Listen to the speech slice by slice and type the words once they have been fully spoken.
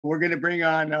We're going to bring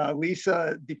on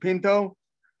Lisa DiPinto.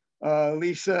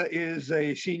 Lisa is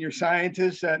a senior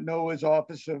scientist at NOAA's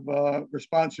Office of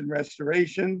Response and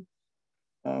Restoration.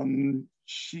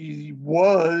 She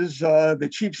was the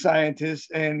chief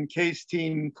scientist and case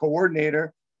team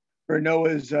coordinator for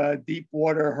NOAA's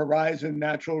Deepwater Horizon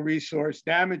Natural Resource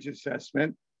Damage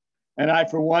Assessment. And I,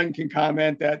 for one, can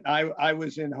comment that I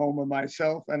was in Houma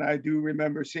myself, and I do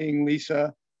remember seeing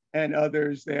Lisa and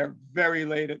others there very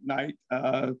late at night,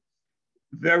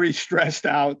 very stressed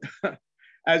out,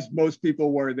 as most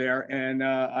people were there. And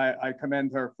I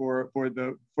commend her for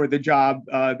the job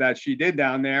that she did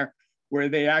down there, where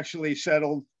they actually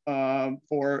settled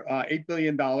for $8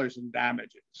 billion in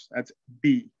damages. That's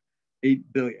 $8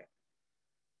 billion.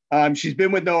 She's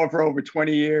been with NOAA for over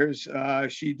 20 years.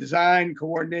 She designed,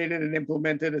 coordinated, and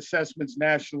implemented assessments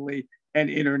nationally and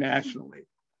internationally.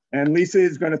 And Lisa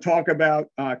is going to talk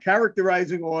about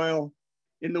characterizing oil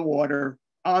in the water,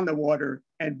 on the water,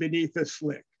 and beneath a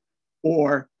slick,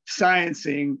 or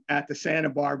sciencing at the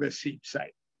Santa Barbara Seep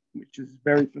site, which is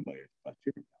very familiar to us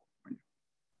here in California.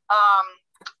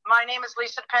 My name is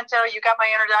Lisa DiPinto. You got my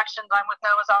introductions. I'm with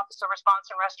NOAA's Office of Response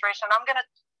and Restoration. I'm going to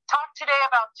talk today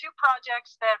about two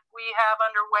projects that we have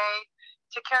underway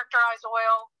to characterize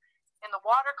oil in the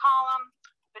water column,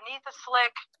 beneath the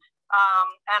slick,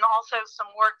 and also some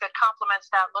work that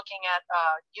complements that, looking at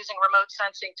using remote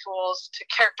sensing tools to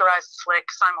characterize the slick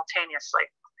simultaneously.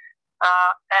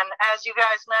 And as you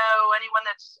guys know, anyone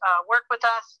that's worked with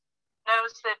us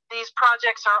knows that these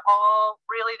projects are all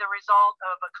really the result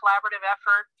of a collaborative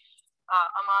effort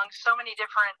among so many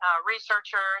different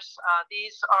researchers.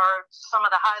 These are some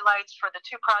of the highlights for the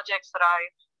two projects that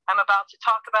I'm about to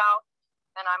talk about.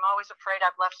 And I'm always afraid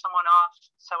I've left someone off,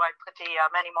 so I put the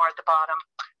many more at the bottom.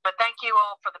 But thank you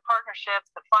all for the partnership,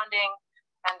 the funding,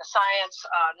 and the science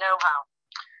know-how.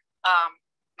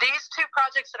 These two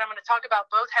projects that I'm going to talk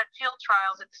about both had field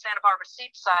trials at the Santa Barbara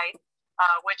Seep site,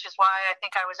 which is why I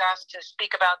think I was asked to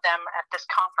speak about them at this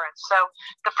conference. So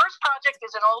the first project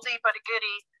is an oldie but a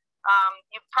goodie.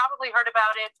 You've probably heard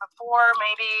about it before,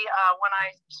 maybe when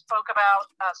I spoke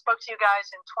to you guys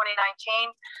in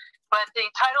 2019. But the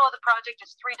title of the project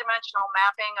is Three-Dimensional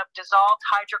Mapping of Dissolved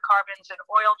Hydrocarbons and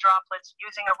Oil Droplets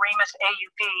Using a REMUS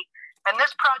AUV. And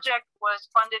this project was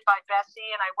funded by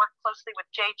Bessie, and I worked closely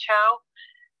with Jay Cho.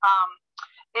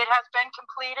 It has been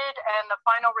completed, and the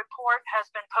final report has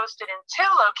been posted in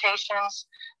two locations,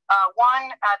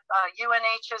 one at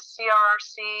UNH's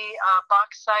CRRC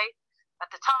box site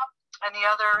at the top, and the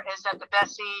other is at the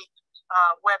Bessie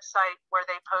website, where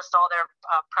they post all their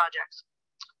projects.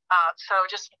 So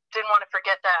just didn't want to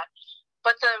forget that.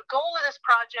 But the goal of this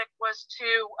project was to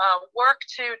work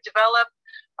to develop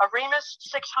a REMUS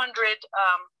 600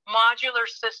 modular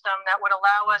system that would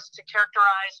allow us to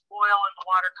characterize oil in the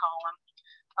water column,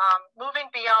 moving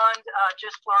beyond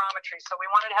just fluorometry. So we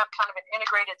wanted to have kind of an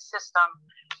integrated system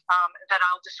that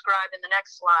I'll describe in the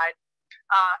next slide.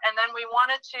 And then we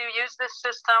wanted to use this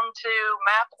system to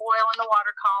map oil in the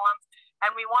water column.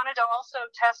 And we wanted to also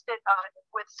test it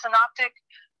with synoptic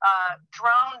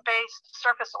drone-based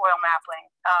surface oil mapping.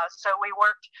 So we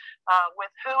worked with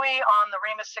Hui on the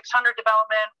REMUS 600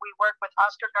 development. We worked with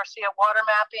Oscar Garcia water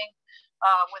mapping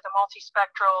with a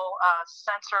multispectral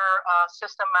sensor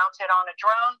system mounted on a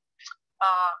drone.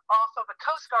 Off of a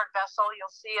Coast Guard vessel, you'll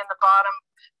see in the bottom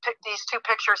these two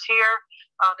pictures here.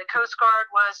 The Coast Guard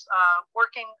was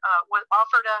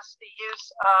offered us the use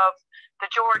of the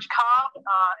George Cobb,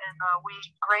 and we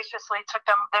graciously took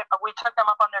them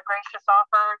up on their gracious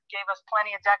offer, gave us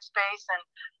plenty of deck space and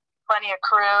plenty of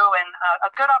crew, and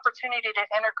a good opportunity to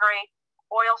integrate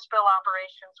oil spill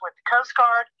operations with the Coast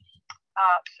Guard.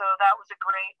 So that was a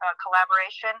great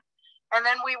collaboration. And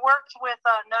then we worked with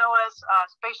NOAA's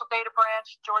Spatial Data Branch,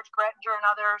 George Grettinger and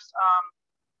others,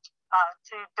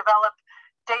 to develop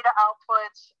data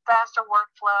outputs, faster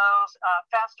workflows,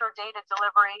 faster data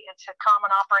delivery into common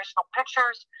operational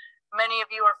pictures. Many of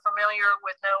you are familiar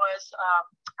with NOAA's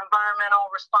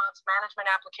Environmental Response Management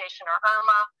Application, or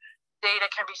IRMA. Data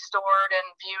can be stored and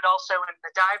viewed also in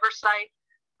the diver site.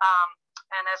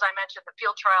 And as I mentioned, the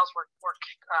field trials were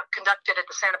conducted at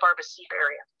the Santa Barbara Seep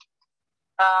area.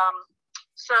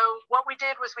 So what we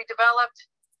did was we developed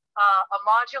a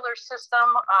modular system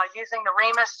using the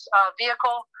REMUS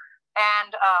vehicle,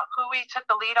 and Hui took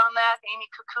the lead on that. Amy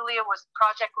Kukulia was the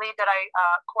project lead that I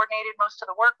coordinated most of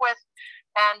the work with,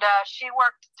 and she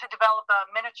worked to develop a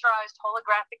miniaturized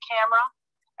holographic camera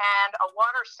and a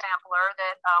water sampler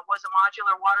that was a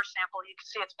modular water sample. You can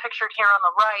see it's pictured here on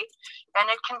the right, and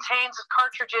it contains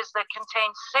cartridges that contain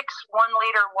 6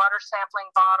 1-liter water sampling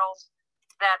bottles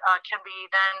that can be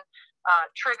then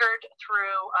triggered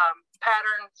through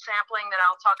pattern sampling that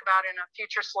I'll talk about in a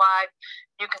future slide.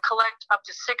 You can collect up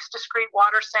to 6 discrete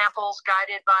water samples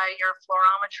guided by your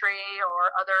fluorometry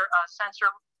or other sensor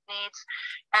needs.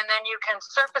 And then you can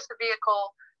surface the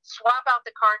vehicle, swap out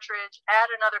the cartridge, add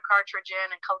another cartridge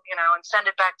in, and send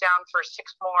it back down for 6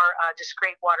 more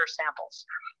discrete water samples.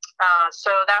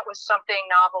 So that was something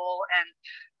novel, and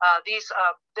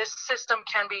this system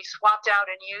can be swapped out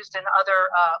and used in other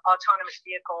autonomous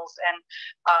vehicles. And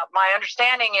my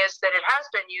understanding is that it has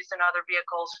been used in other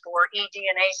vehicles for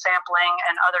eDNA sampling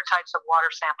and other types of water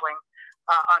sampling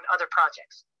on other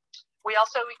projects. We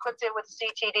also equipped it with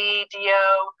CTD, DO,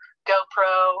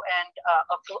 GoPro, and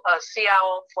a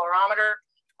COwl fluorometer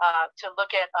to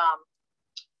look at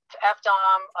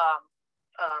FDOM,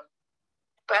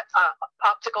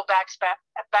 optical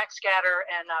backscatter,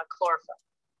 and chlorophyll.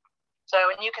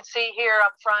 So, and you can see here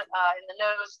up front in the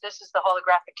nose, this is the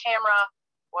holographic camera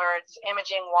where it's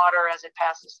imaging water as it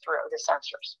passes through the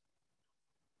sensors.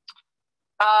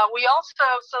 We also,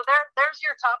 so there's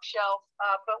your top shelf,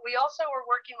 but we also were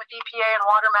working with EPA and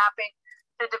water mapping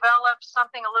to develop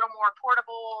something a little more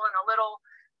portable and a little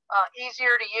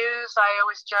easier to use. I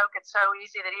always joke it's so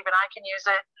easy that even I can use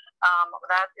it.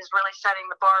 That is really setting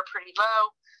the bar pretty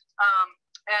low.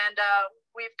 And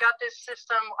we've got this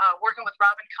system working with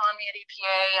Robin Conley at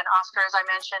EPA and Oscar, as I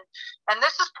mentioned. And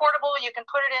this is portable. You can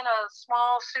put it in a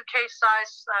small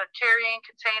suitcase-sized carrying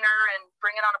container and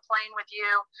bring it on a plane with you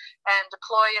and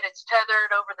deploy it. It's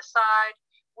tethered over the side.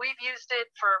 We've used it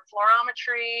for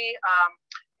fluorometry.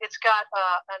 It's got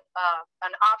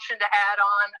an option to add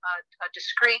on a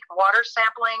discrete water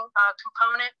sampling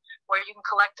component where you can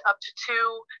collect up to 2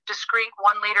 discrete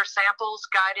 1-liter samples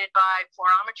guided by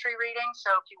fluorometry reading.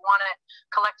 So if you want to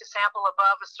collect a sample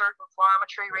above a certain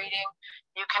fluorometry reading,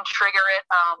 you can trigger it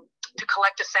to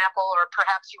collect a sample, or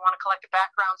perhaps you want to collect a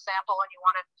background sample and you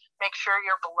want to make sure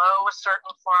you're below a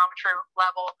certain fluorometry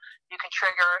level, you can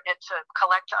trigger it to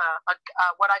collect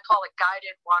what I call a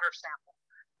guided water sample.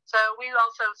 So we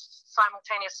also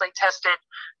simultaneously tested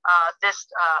this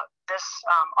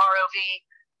ROV,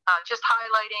 just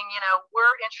highlighting,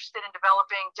 we're interested in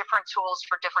developing different tools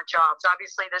for different jobs.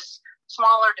 Obviously, this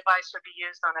smaller device would be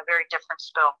used on a very different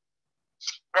spill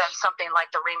than something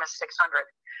like the REMUS 600.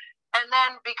 And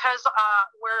then because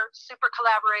we're super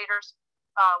collaborators,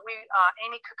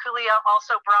 Amy Kukulia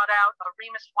also brought out a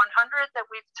REMUS 100 that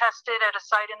we've tested at a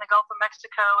site in the Gulf of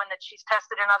Mexico and that she's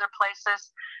tested in other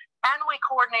places. And we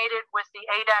coordinated with the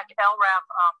ADAC LRAV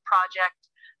project,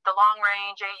 the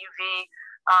long-range AUV,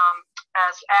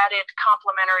 as added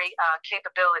complementary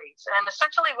capabilities. And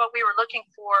essentially what we were looking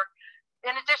for,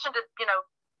 in addition to,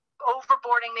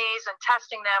 overboarding these and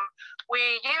testing them,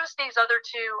 we used these other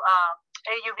 2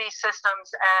 AUV systems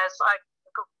as I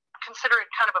consider it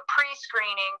kind of a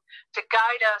pre-screening to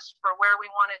guide us for where we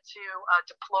wanted to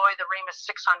deploy the REMUS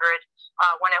 600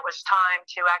 when it was time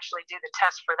to actually do the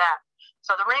test for that.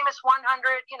 So the REMUS 100,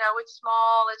 it's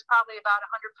small. It's probably about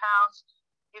 100 pounds.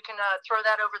 You can throw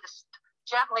that over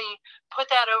gently put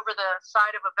that over the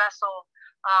side of a vessel.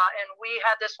 And we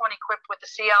had this one equipped with the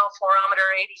CL fluorometer,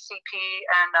 ADCP,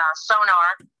 and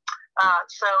sonar.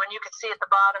 And you can see at the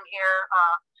bottom here,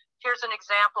 here's an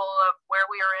example of where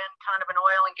we are in kind of an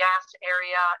oil and gas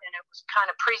area, and it was kind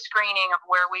of pre-screening of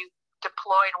where we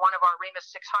deployed one of our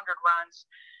REMUS 600 runs.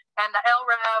 And the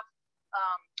LRAV,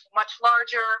 much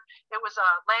larger, it was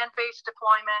a land-based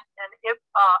deployment, and it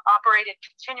operated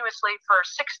continuously for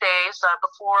 6 days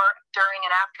before, during,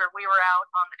 and after we were out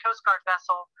on the Coast Guard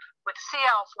vessel with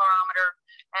CL fluorometer,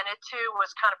 and it too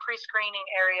was kind of pre-screening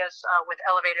areas with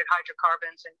elevated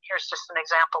hydrocarbons. And here's just an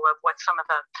example of what some of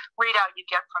the readout you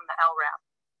get from the LRAV.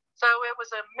 So it was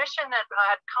a mission that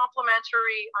had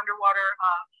complementary underwater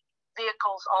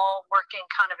vehicles all working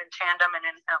kind of in tandem and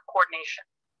in coordination.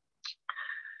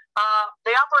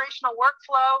 The operational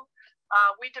workflow,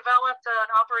 we developed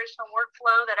an operational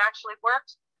workflow that actually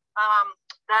worked.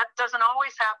 That doesn't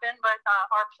always happen, but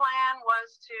our plan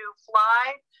was to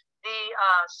fly the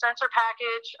sensor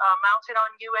package mounted on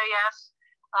UAS,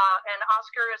 and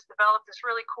Oscar has developed this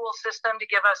really cool system to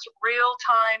give us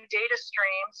real-time data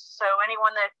streams. So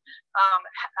anyone that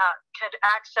could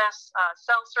access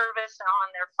cell service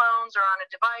on their phones or on a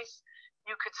device,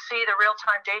 you could see the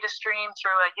real-time data stream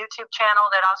through a YouTube channel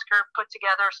that Oscar put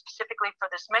together specifically for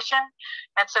this mission.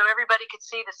 And so everybody could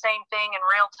see the same thing in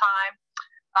real time.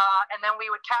 And then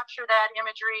we would capture that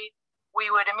imagery. We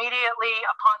would immediately,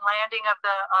 upon landing of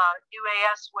the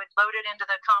UAS, would load it into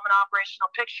the Common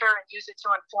Operational Picture and use it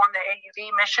to inform the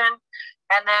AUV mission.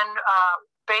 And then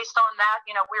based on that,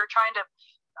 we were trying to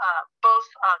both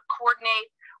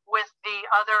coordinate with the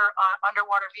other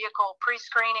underwater vehicle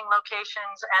pre-screening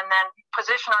locations, and then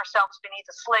position ourselves beneath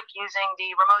the slick using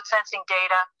the remote sensing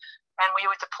data. And we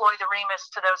would deploy the REMIS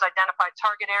to those identified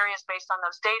target areas based on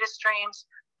those data streams.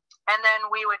 And then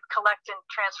we would collect and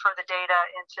transfer the data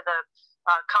into the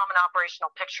common operational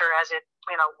picture as it,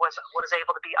 was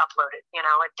able to be uploaded,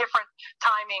 at different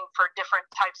timing for different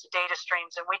types of data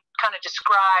streams. And we kind of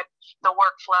describe the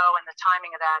workflow and the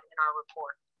timing of that in our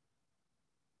report.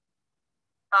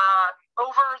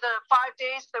 Over the 5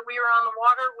 days that we were on the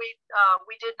water,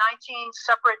 we did 19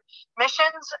 separate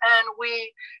missions, and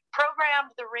we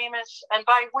programmed the REMIS. And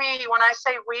by we, when I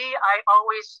say we, I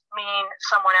always mean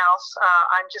someone else.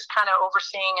 I'm just kind of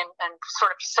overseeing and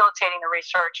sort of facilitating the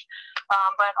research.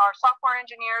 But our software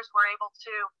engineers were able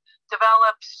to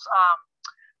develop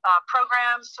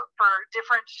programs for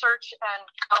different search and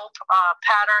gulp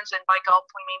patterns, and by gulp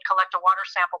we mean collect a water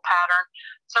sample pattern.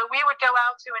 So we would go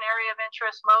out to an area of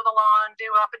interest, mow the lawn, do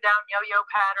up and down yo-yo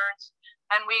patterns,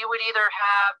 and we would either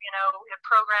have a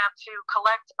program to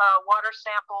collect a water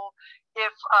sample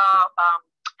if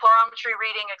fluorometry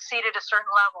reading exceeded a certain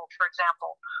level, for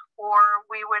example, or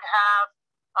we would have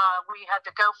we had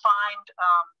to go find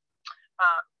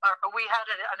or we had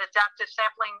an adaptive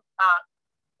sampling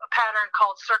a pattern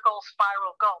called circle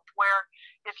spiral gulp, where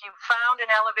if you found an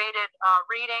elevated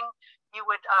reading, you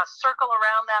would circle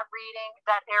around that reading,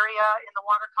 that area in the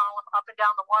water column, up and down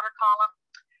the water column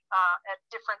at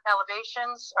different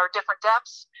elevations or different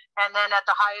depths. And then at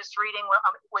the highest reading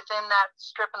within that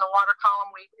strip in the water column,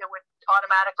 it would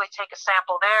automatically take a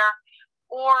sample there.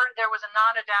 Or there was a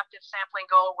non-adaptive sampling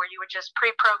goal where you would just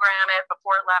pre-program it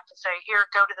before it left and say, here,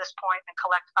 go to this point and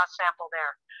collect a sample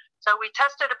there. So we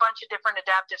tested a bunch of different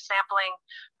adaptive sampling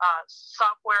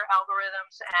software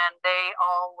algorithms, and they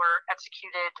all were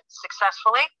executed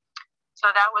successfully.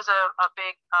 So that was a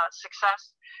big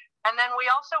success. And then we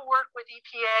also worked with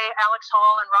EPA, Alex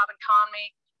Hall and Robin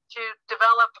Conmey, to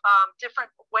develop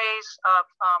different ways of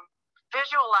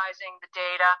visualizing the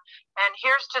data. And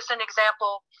here's just an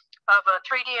example of a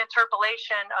 3D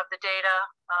interpolation of the data.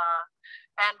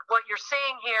 And what you're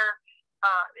seeing here,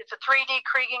 it's a 3D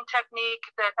Kriging technique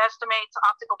that estimates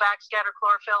optical backscatter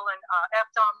chlorophyll and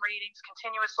FDOM readings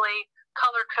continuously,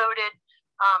 color-coded.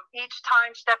 Each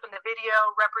time step in the video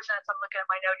represents, I'm looking at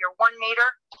my note here, 1 meter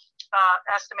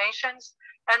estimations.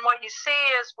 And what you see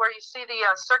is where you see the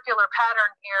circular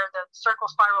pattern here, the circle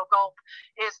spiral gulp,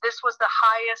 is this was the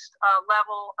highest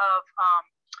level of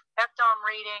FDOM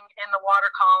reading in the water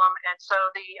column. And so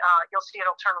you'll see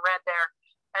it'll turn red there.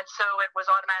 And so it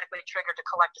was automatically triggered to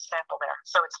collect a sample there.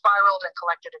 So it spiraled and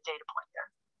collected a data point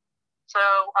there. So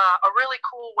a really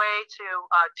cool way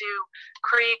to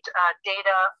create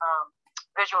data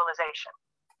visualization.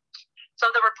 So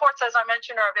the reports, as I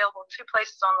mentioned, are available in 2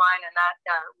 places online, and that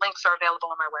links are available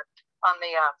on my web on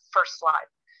the first slide.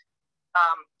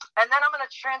 And then I'm going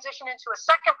to transition into a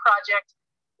second project,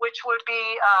 which would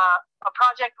be a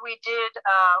project we did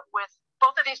with.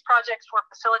 Both of these projects were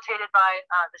facilitated by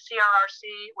the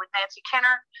CRRC with Nancy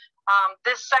Kinner.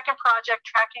 This second project,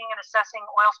 tracking and assessing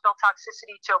oil spill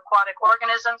toxicity to aquatic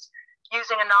organisms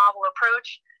using a novel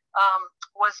approach,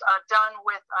 was done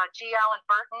with G. Allen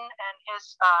Burton and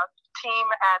his team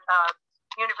at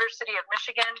University of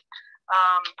Michigan.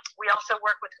 We also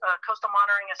work with Coastal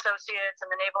Monitoring Associates and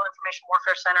the Naval Information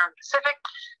Warfare Center in the Pacific,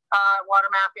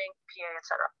 water mapping, PA, et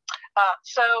cetera.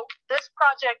 So this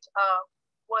project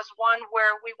was one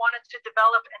where we wanted to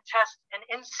develop and test an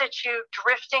in-situ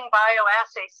drifting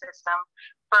bioassay system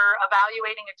for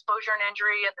evaluating exposure and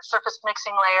injury at the surface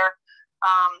mixing layer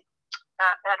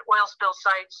at oil spill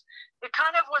sites. It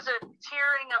kind of was a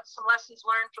tiering of some lessons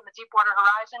learned from the Deepwater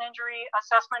Horizon injury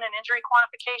assessment and injury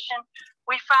quantification.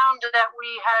 We found that we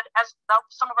had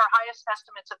some of our highest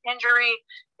estimates of injury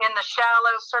in the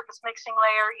shallow surface mixing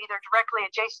layer, either directly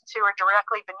adjacent to or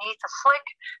directly beneath a slick.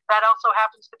 That also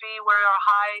happens to be where a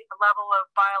high level of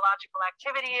biological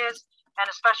activity is, and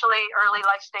especially early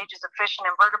life stages of fish and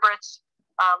invertebrates.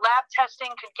 Lab testing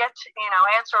could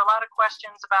answer a lot of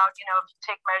questions about, if you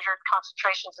take measured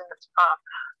concentrations in the,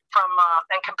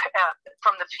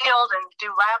 from the field and do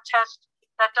lab tests.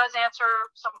 That does answer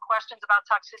some questions about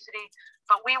toxicity,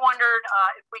 but we wondered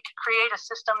if we could create a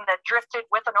system that drifted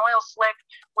with an oil slick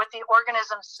with the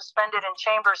organisms suspended in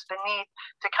chambers beneath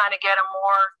to kind of get a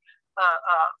more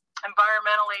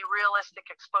environmentally realistic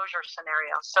exposure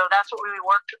scenario. So that's what we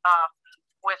worked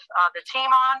with the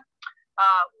team on.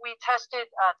 We tested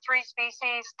 3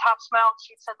 species, top smelt,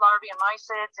 sheepshead larvae, and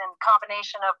mysids in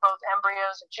combination of both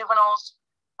embryos and juveniles.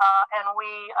 And we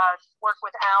worked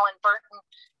with Alan Burton.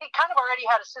 He kind of already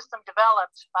had a system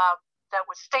developed that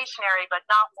was stationary, but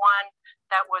not one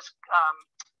that was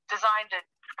designed to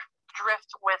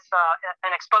drift with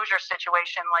an exposure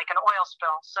situation like an oil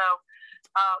spill. So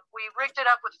we rigged it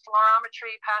up with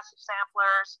fluorometry passive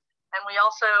samplers, and we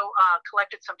also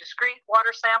collected some discrete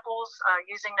water samples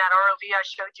using that ROV I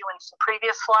showed you in some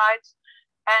previous slides.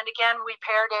 And again, we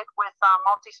paired it with a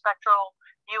multispectral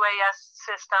UAS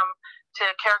system to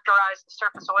characterize the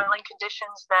surface oiling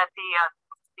conditions that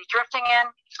the drifting in.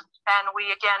 And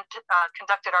we again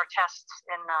conducted our tests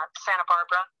in Santa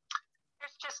Barbara.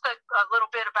 Here's just a little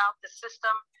bit about the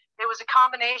system. It was a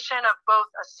combination of both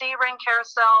a C-ring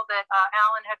carousel that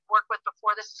Alan had worked with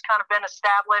before. This has kind of been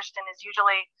established and is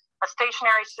usually a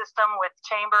stationary system with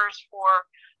chambers for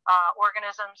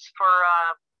organisms for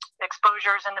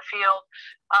exposures in the field.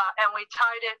 And we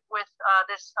tied it with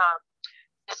this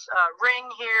ring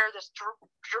here, this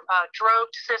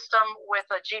drogued system with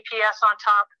a GPS on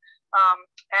top.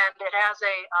 And it has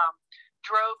a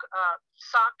drogue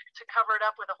sock to cover it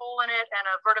up with a hole in it, and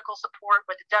a vertical support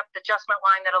with a depth adjustment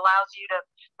line that allows you to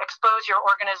expose your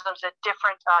organisms at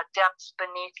different depths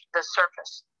beneath the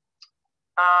surface.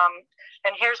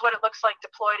 And here's what it looks like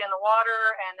deployed in the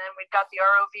water, and then we've got the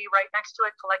ROV right next to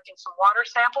it collecting some water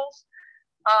samples.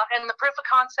 And the proof of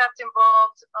concept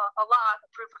involved a lot of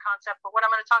proof of concept, but what I'm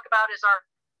going to talk about is our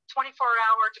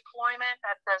 24-hour deployment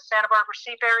at the Santa Barbara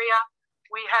Seep area.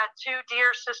 We had two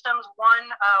DEER systems. One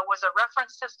was a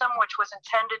reference system, which was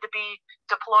intended to be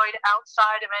deployed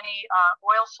outside of any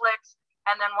oil slicks.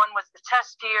 And then one was the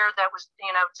test DEER that was,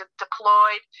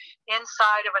 deployed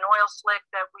inside of an oil slick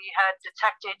that we had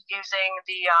detected using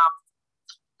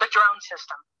the drone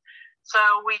system. So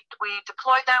we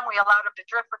deployed them. We allowed them to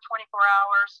drift for 24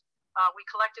 hours. We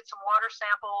collected some water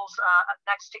samples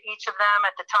next to each of them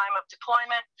at the time of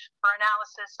deployment for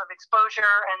analysis of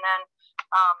exposure. And then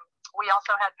we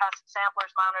also had passive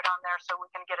samplers mounted on there so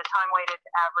we can get a time-weighted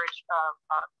average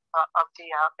of the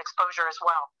exposure as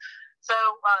well. So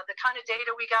the kind of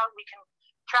data we got, we can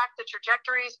track the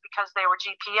trajectories because they were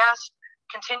GPS,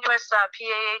 continuous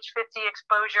PAH 50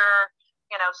 exposure,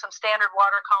 some standard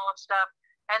water column stuff.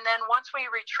 And then once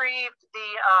we retrieved the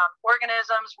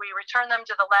organisms, we returned them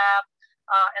to the lab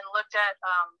and looked at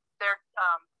their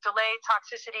delayed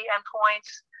toxicity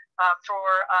endpoints for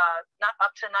not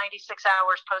up to 96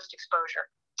 hours post-exposure.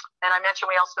 And I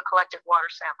mentioned we also collected water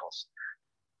samples.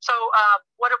 So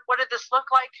what did this look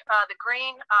like? The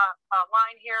green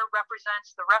line here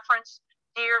represents the reference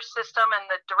DEER system and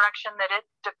the direction that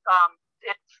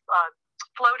it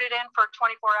floated in for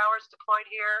 24 hours, deployed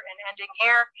here and ending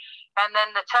here. And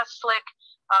then the test slick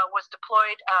was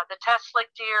deployed. The test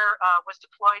slick DEER was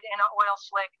deployed in an oil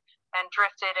slick and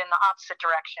drifted in the opposite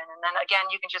direction. And then again,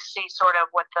 you can just see sort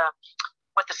of what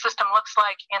the system looks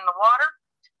like in the water.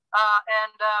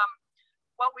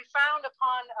 What we found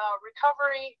upon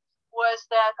recovery was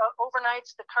that overnight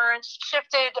the currents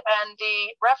shifted and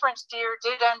the reference DEER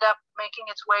did end up making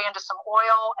its way into some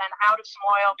oil and out of some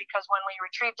oil, because when we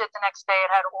retrieved it the next day,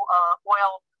 it had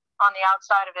oil on the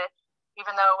outside of it,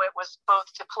 even though it was both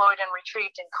deployed and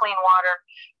retrieved in clean water.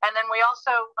 And then we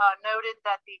also noted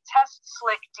that the test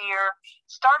slick DEER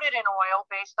started in oil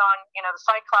based on the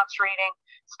Cyclops reading,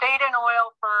 stayed in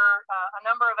oil for a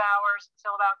number of hours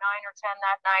until about 9 or 10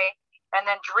 that night, and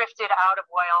then drifted out of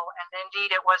oil. And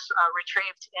indeed, it was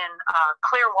retrieved in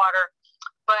clear water,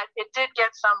 but it did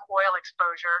get some oil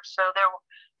exposure. So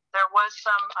there was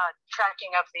some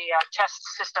tracking of the test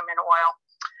system in oil.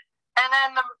 And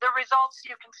then the results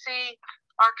you can see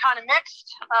are kind of mixed.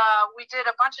 We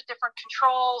did a bunch of different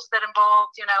controls that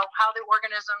involved, how the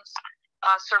organisms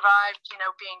survived,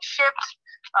 being shipped,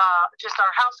 just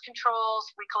our house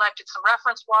controls. We collected some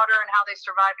reference water and how they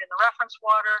survived in the reference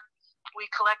water. We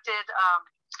collected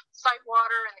site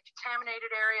water in the contaminated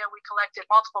area. We collected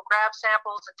multiple grab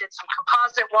samples and did some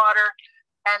composite water.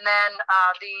 And then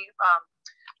the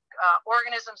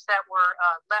organisms that were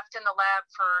left in the lab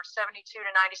for 72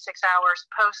 to 96 hours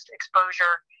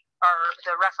post-exposure are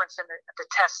the reference in the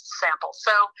test sample.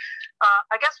 So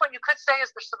I guess what you could say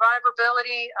is the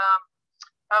survivability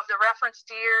of the reference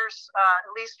DEERs,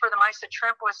 at least for the mysid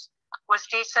shrimp, was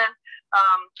decent,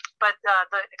 but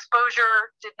the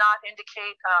exposure did not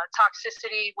indicate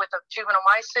toxicity with the juvenile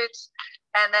mysids.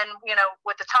 And then,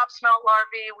 with the top smelt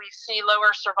larvae, we see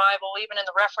lower survival even in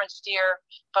the reference DEER,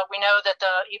 but we know that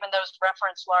even those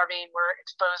reference larvae were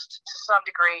exposed to some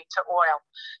degree to oil.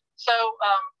 So,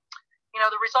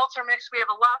 the results are mixed. We have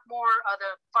a lot more of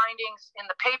the findings in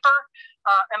the paper.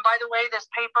 And by the way, this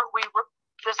paper, we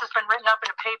this has been written up in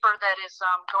a paper that is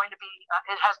going to be,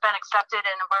 it has been accepted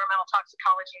in environmental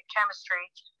toxicology and chemistry.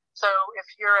 So if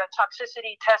you're a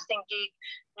toxicity testing geek,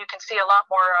 you can see a lot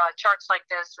more charts like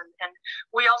this. And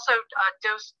we also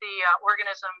dose the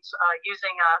organisms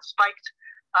using spiked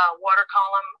water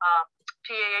column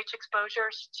PAH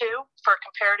exposures too for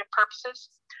comparative purposes.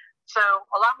 So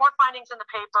a lot more findings in the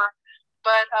paper.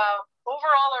 But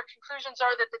overall, our conclusions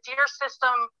are that the DEER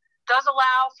system does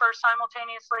allow for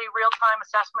simultaneously real-time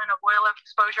assessment of oil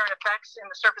exposure and effects in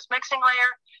the surface mixing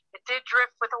layer. It did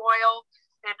drift with oil.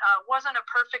 It wasn't a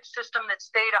perfect system that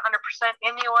stayed 100%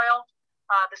 in the oil.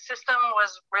 The system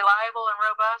was reliable and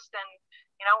robust, and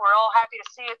we're all happy to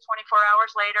see it 24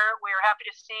 hours later. We are happy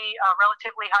to see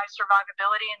relatively high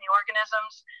survivability in the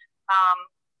organisms.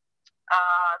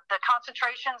 The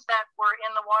concentrations that were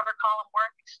in the water column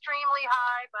weren't extremely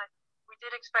high, but we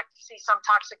did expect to see some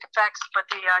toxic effects. But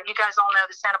you guys all know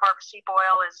the Santa Barbara Seep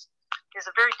oil is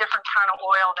a very different kind of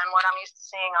oil than what I'm used to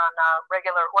seeing on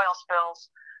regular oil spills.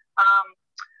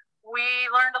 We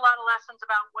learned a lot of lessons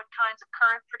about what kinds of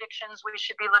current predictions we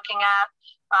should be looking at,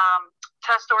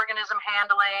 test organism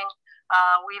handling.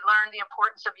 We learned the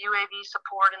importance of UAV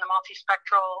support in the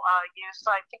multispectral use.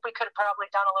 So I think we could have probably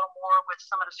done a little more with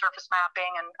some of the surface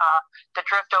mapping and the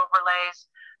drift overlays.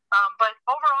 But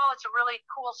overall, it's a really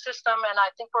cool system, and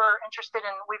I think we're interested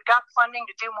in, we've got funding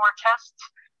to do more tests,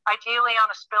 ideally on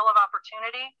a spill of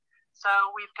opportunity. So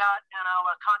we've got,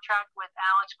 a contract with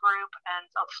Alan's group and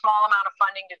a small amount of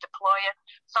funding to deploy it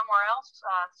somewhere else.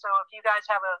 So if you guys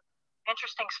have an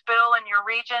interesting spill in your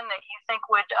region that you think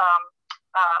would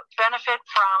benefit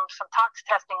from some tox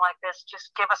testing like this,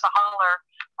 just give us a holler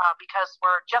because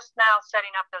we're just now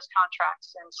setting up those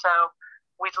contracts. And so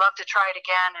we'd love to try it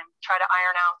again and try to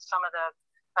iron out some of the,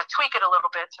 tweak it a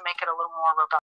little bit to make it a little more robust.